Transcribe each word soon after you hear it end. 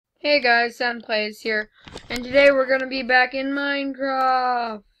Hey guys, Sunplays here, and today we're gonna be back in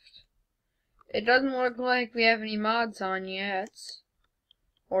Minecraft. It doesn't look like we have any mods on yet.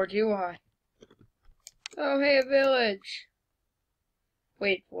 Or do I? Oh hey, a village.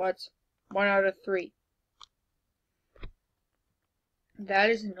 Wait, what? 1 out of 3.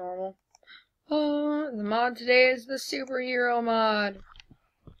 That isn't normal. Oh, the mod today is the superhero mod.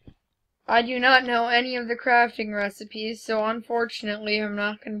 I do not know any of the crafting recipes, so unfortunately I'm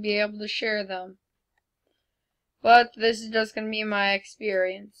not going to be able to share them. But this is just going to be my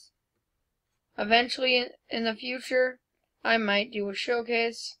experience. Eventually, in the future, I might do a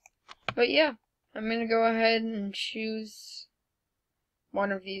showcase. But yeah, I'm going to go ahead and choose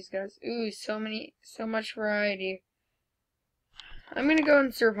one of these guys. Ooh, so much variety. I'm going to go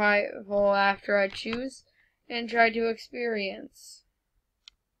in survival after I choose and try to experience.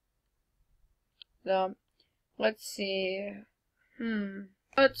 Let's see.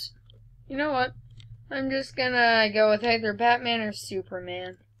 But, you know what? I'm just gonna go with either Batman or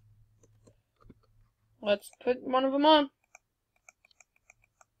Superman. Let's put one of them on.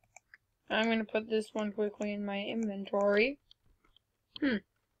 I'm gonna put this one quickly in my inventory.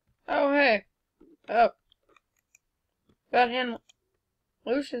 Oh, hey. Oh. Got him.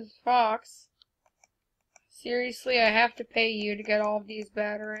 Lucius Fox. Seriously, I have to pay you to get all of these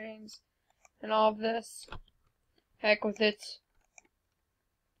batarangs and all of this. Heck with it.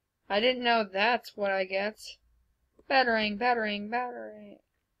 I didn't know that's what I get. Batarang, batarang, batarang.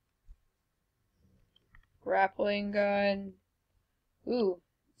 Grappling gun. Ooh,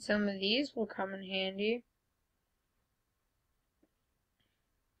 some of these will come in handy.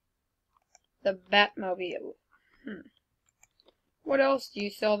 The Batmobile. What else do you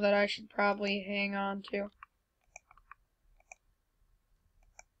sell that I should probably hang on to?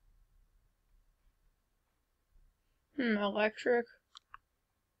 Electric.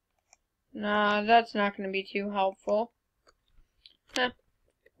 Nah, that's not going to be too helpful.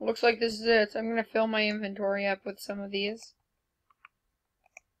 Looks like this is it. I'm going to fill my inventory up with some of these.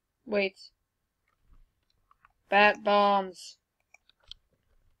 Wait. Bat bombs.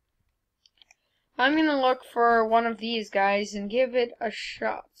 I'm going to look for one of these guys and give it a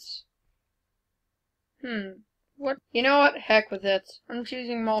shot. What? You know what? Heck with it. I'm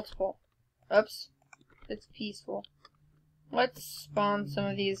choosing multiple. Oops. It's peaceful. Let's spawn some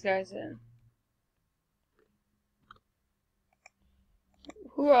of these guys in.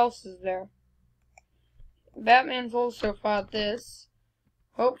 Who else is there? Batman's also fought this.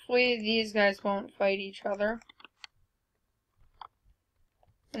 Hopefully these guys won't fight each other.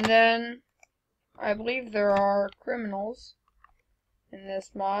 And then, I believe there are criminals in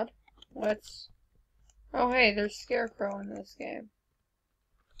this mod. Oh hey, there's Scarecrow in this game.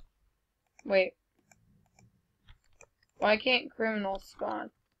 Wait. Why can't criminals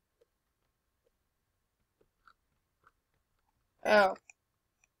spawn? Oh.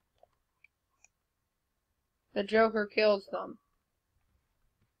 The Joker kills them.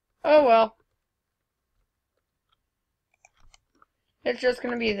 Oh well. It's just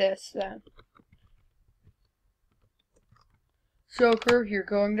gonna be this, then. Joker, you're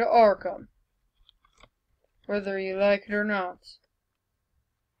going to Arkham. Whether you like it or not.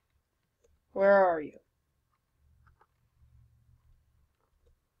 Where are you?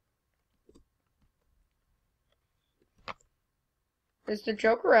 Is the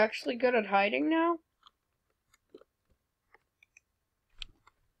Joker actually good at hiding now?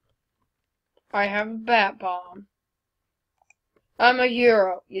 I have a bat bomb. I'm a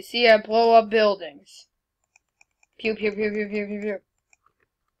hero. You see, I blow up buildings. Pew, pew, pew, pew, pew, pew, pew.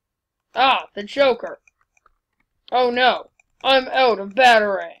 Ah, the Joker. Oh no, I'm out of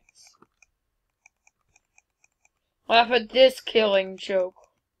batarangs. Laugh at this killing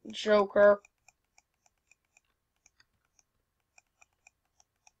Joker.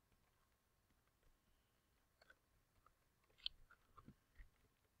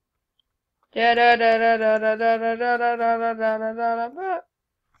 Da da da da da da da da da da da da da da da.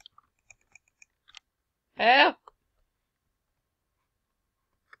 Yeah.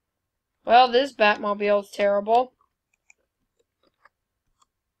 Well, this Batmobile's terrible.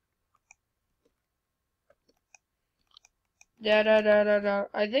 Da da da da da.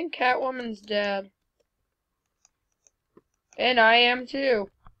 I think Catwoman's dead. And I am too.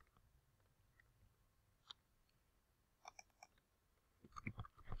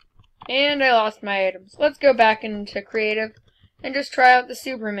 And I lost my items. Let's go back into creative and just try out the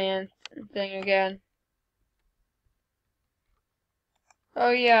Superman thing again. Oh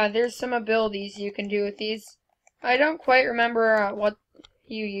yeah, there's some abilities you can do with these. I don't quite remember what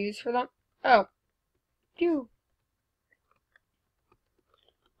you use for them. Oh. Phew.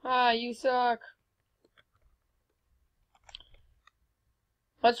 Ah, you suck.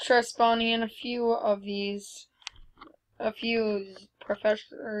 Let's try spawning in a few of these. A few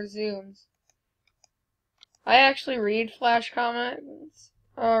Professor Zooms. I actually read Flash comics,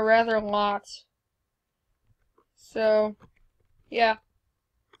 rather a lot. So, yeah.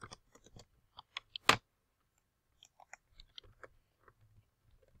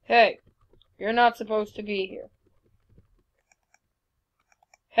 Hey, you're not supposed to be here.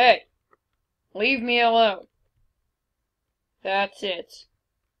 Hey, leave me alone. That's it.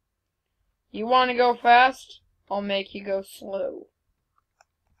 You want to go fast? I'll make you go slow.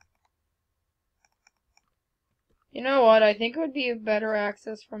 You know what? I think it would be a better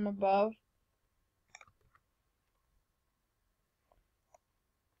access from above.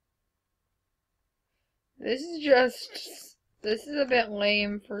 This is a bit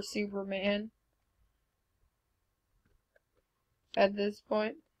lame for Superman at this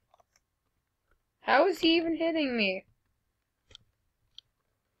point. How is he even hitting me?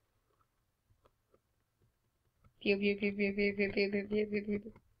 Pew pew pew pew pew pew pew pew pew pew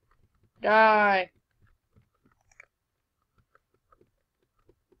pew. Die.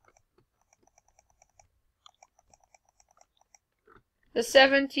 The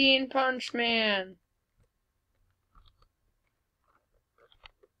 17 Punch Man.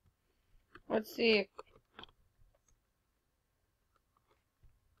 Let's see.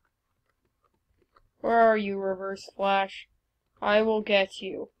 Where are you, Reverse Flash? I will get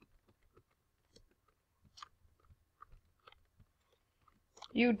you.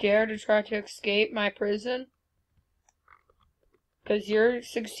 You dare to try to escape my prison? 'Cause you're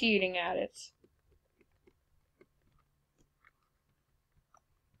succeeding at it.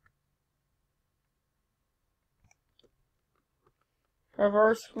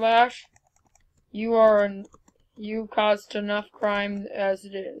 Reverse Flash, you caused enough crime as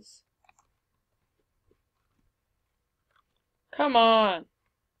it is. Come on.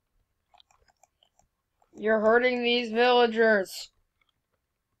 You're hurting these villagers.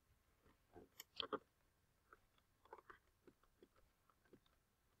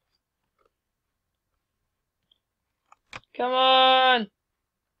 Come on.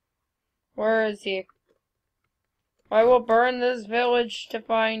 Where is he? I will burn this village to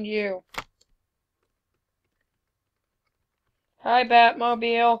find you. Hi,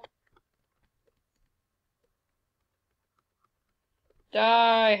 Batmobile.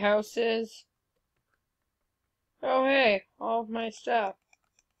 Die, houses. Oh, hey, all of my stuff.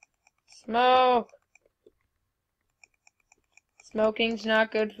 Smoke. Smoking's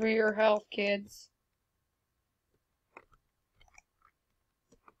not good for your health, kids.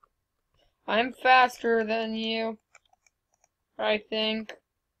 I'm faster than you, I think.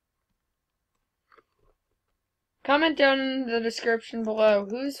 Comment down in the description below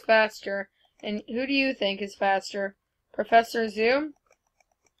who's faster, and who do you think is faster? Professor Zoom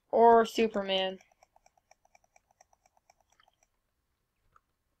or Superman?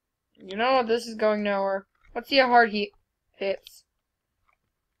 You know what? This is going nowhere. Let's see how hard he hits.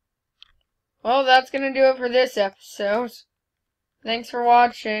 Well, that's gonna do it for this episode. Thanks for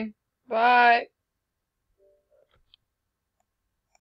watching. Bye.